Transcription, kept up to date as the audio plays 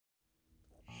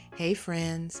Hey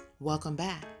friends, welcome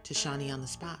back to Shawnee on the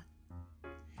Spot.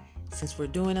 Since we're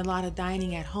doing a lot of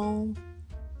dining at home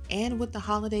and with the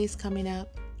holidays coming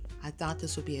up, I thought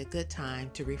this would be a good time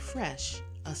to refresh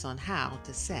us on how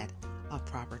to set a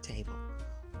proper table,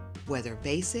 whether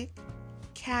basic,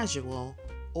 casual,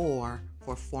 or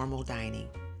for formal dining.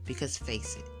 Because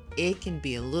face it, it can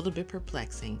be a little bit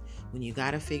perplexing when you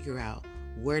got to figure out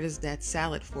where does that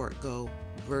salad fork go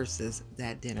versus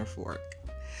that dinner fork.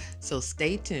 So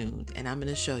stay tuned, and I'm going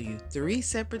to show you 3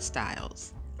 separate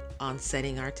styles on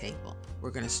setting our table.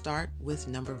 We're going to start with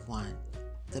number 1,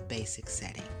 the basic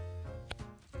setting.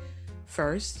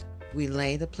 First, we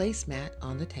lay the placemat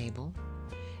on the table,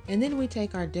 and then we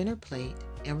take our dinner plate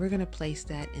and we're going to place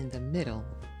that in the middle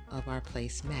of our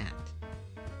placemat.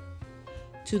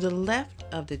 To the left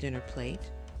of the dinner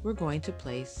plate, we're going to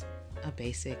place a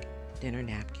basic dinner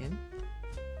napkin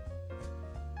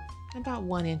about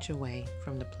 1 inch away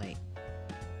from the plate.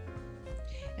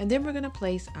 And then we're going to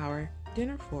place our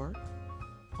dinner fork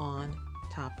on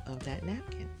top of that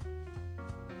napkin.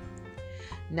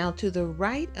 Now to the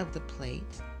right of the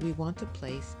plate, we want to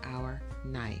place our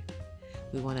knife.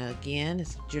 We want to, again,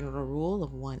 it's a general rule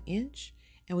of 1 inch,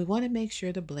 and we want to make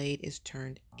sure the blade is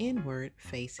turned inward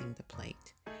facing the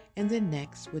plate. And then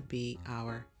next would be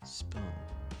our spoon.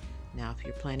 Now if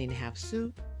you're planning to have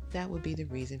soup, that would be the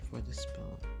reason for the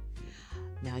spoon.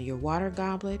 Now your water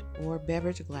goblet or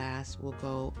beverage glass will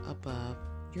go above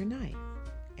your knife.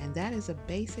 And that is a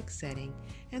basic setting,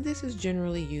 and this is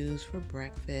generally used for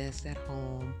breakfast at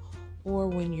home or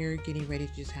when you're getting ready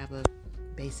to just have a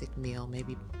basic meal,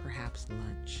 maybe perhaps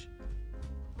lunch.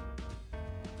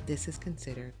 This is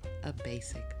considered a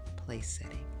basic place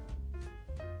setting.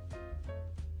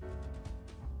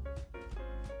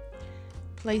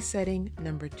 Place setting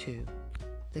number 2,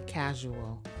 the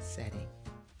casual setting.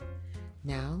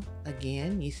 Now,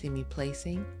 again, you see me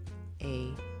placing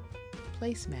a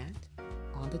placemat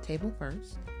on the table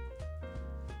first.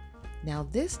 Now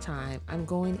this time, I'm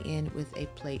going in with a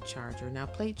plate charger. Now,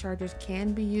 plate chargers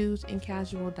can be used in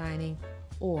casual dining,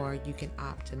 or you can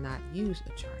opt to not use a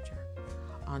charger.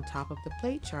 On top of the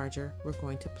plate charger, we're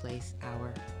going to place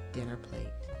our dinner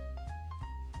plate.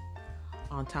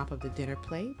 On top of the dinner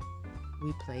plate,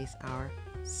 we place our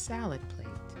salad plate.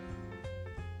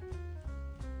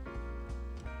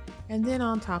 And then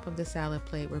on top of the salad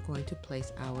plate, we're going to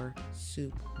place our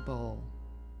soup bowl.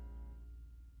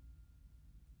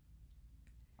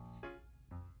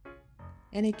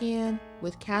 And again,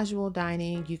 with casual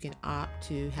dining, you can opt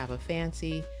to have a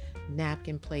fancy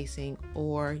napkin placing,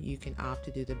 or you can opt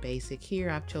to do the basic. Here,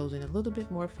 I've chosen a little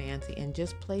bit more fancy and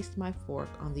just placed my fork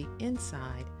on the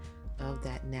inside of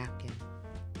that napkin.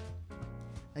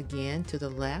 Again, to the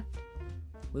left,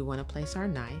 we want to place our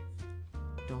knife.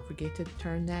 Don't forget to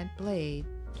turn that blade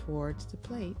towards the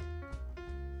plate.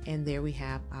 And there we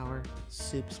have our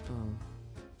soup spoon.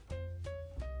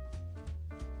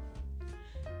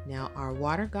 Now our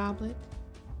water goblet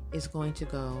is going to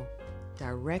go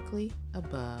directly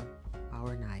above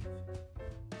our knife.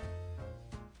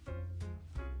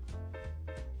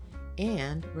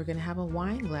 And we're going to have a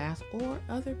wine glass or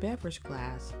other beverage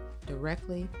glass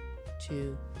directly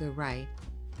to the right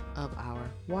of our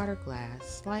water glass,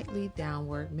 slightly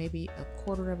downward, maybe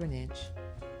 1/4 of an inch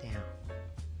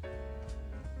down.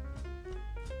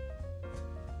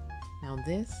 Now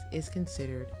this is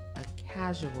considered a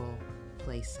casual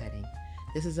place setting.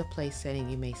 This is a place setting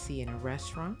you may see in a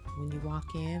restaurant when you walk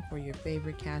in for your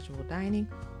favorite casual dining,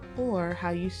 or how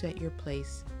you set your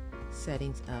place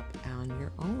settings up on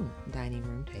your own dining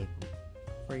room table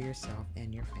for yourself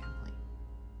and your family.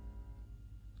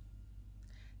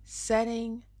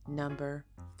 Setting number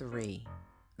 3,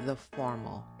 the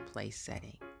formal place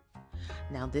setting.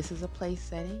 Now this is a place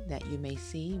setting that you may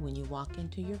see when you walk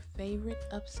into your favorite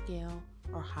upscale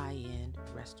or high-end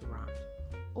restaurant,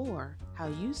 or how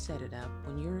you set it up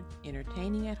when you're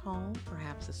entertaining at home,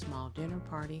 perhaps a small dinner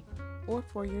party, or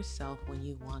for yourself when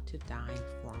you want to dine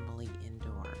formally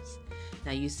indoors.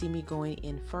 Now you see me going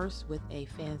in first with a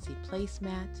fancy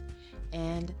placemat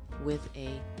and with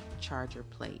a charger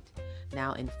plate.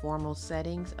 Now in formal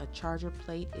settings, a charger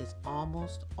plate is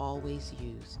almost always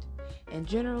used. And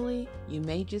generally, you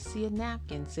may just see a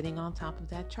napkin sitting on top of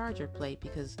that charger plate,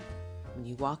 because when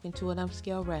you walk into an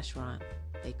upscale restaurant,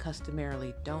 they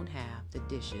customarily don't have the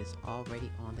dishes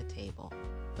already on the table,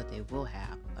 but they will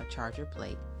have a charger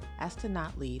plate as to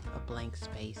not leave a blank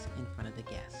space in front of the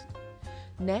guest.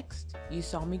 Next, you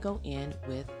saw me go in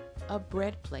with a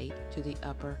bread plate to the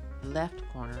upper left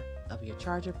corner of your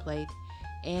charger plate,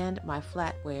 and my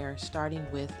flatware starting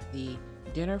with the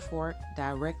dinner fork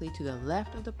directly to the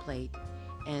left of the plate,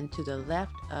 and to the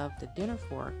left of the dinner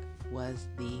fork was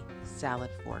the salad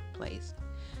fork placed.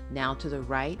 Now to the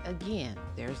right again,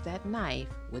 there's that knife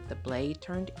with the blade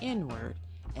turned inward,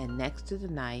 and next to the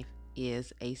knife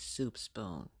is a soup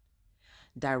spoon.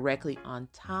 Directly on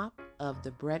top of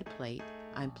the bread plate,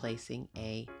 I'm placing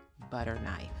a butter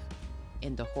knife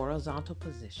in the horizontal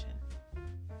position.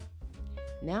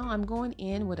 Now I'm going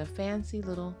in with a fancy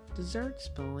little dessert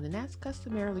spoon, and that's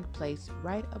customarily placed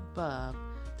right above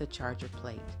the charger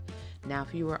plate. Now,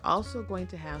 if you were also going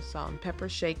to have salt and pepper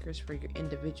shakers for your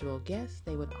individual guests,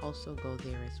 they would also go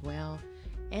there as well,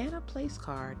 and a place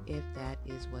card if that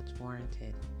is what's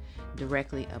warranted.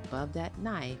 Directly above that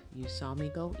knife, you saw me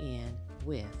go in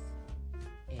with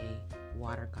a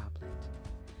water goblet.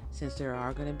 Since there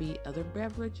are going to be other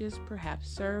beverages perhaps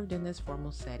served in this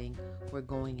formal setting, we're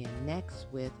going in next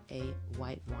with a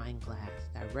white wine glass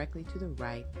directly to the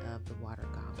right of the water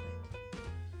goblet.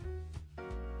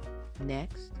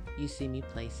 Next, you see me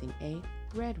placing a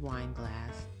red wine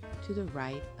glass to the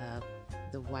right of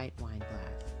the white wine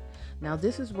glass. Now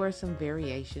this is where some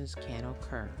variations can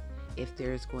occur. If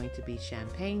there is going to be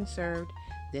champagne served,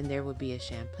 then there will be a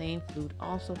champagne flute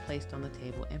also placed on the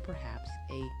table and perhaps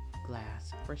a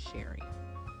glass for sherry.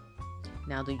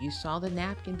 Now that you saw the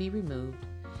napkin be removed,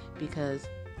 because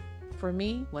for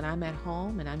me, when I'm at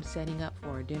home and I'm setting up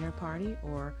for a dinner party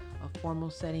or a formal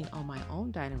setting on my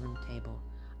own dining room table,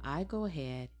 I go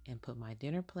ahead and put my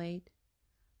dinner plate,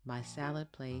 my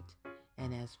salad plate,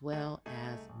 and as well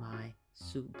as my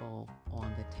soup bowl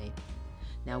on the table.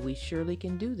 Now we surely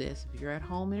can do this. If you're at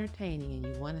home entertaining and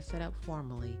you want to set up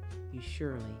formally, you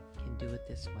surely can do it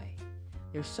this way.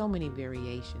 There's so many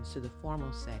variations to the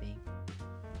formal setting.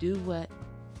 Do what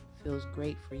feels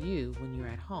great for you when you're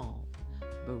at home,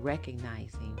 but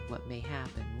recognizing what may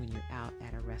happen when you're out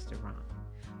at a restaurant.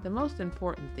 The most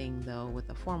important thing, though, with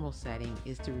a formal setting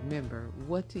is to remember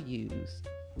what to use,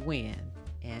 when,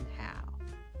 and how.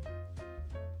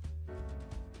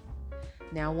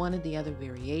 Now, one of the other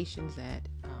variations that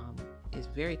is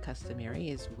very customary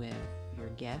is when your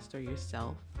guest or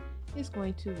yourself is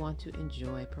going to want to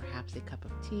enjoy perhaps a cup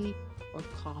of tea or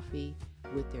coffee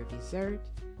with their dessert.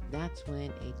 That's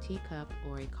when a teacup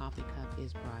or a coffee cup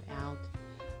is brought out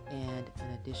and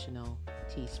an additional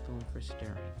teaspoon for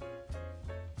stirring.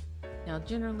 Now,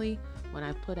 generally, when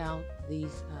I put out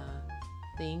these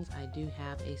things, I do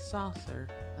have a saucer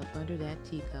up under that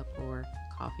teacup or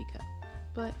coffee cup.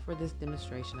 But for this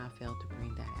demonstration, I failed to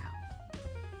bring that out.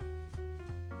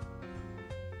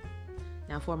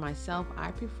 Now, for myself,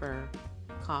 I prefer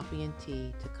coffee and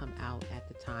tea to come out at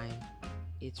the time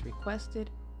it's requested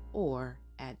or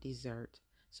at dessert.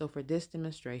 So for this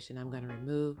demonstration, I'm going to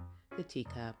remove the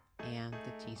teacup and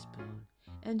the teaspoon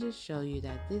and just show you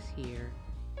that this here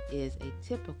is a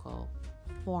typical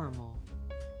formal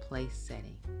place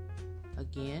setting.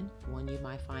 Again, one you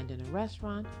might find in a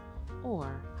restaurant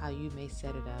or how you may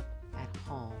set it up at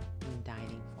home when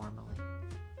dining formally.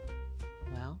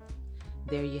 Well,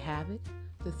 there you have it.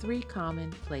 The 3 common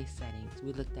place settings.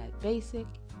 We looked at basic,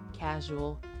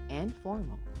 casual, and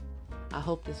formal. I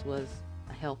hope this was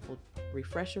a helpful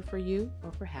refresher for you, or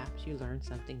perhaps you learned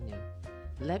something new.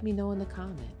 Let me know in the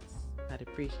comments. I'd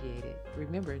appreciate it.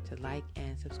 Remember to like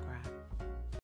and subscribe.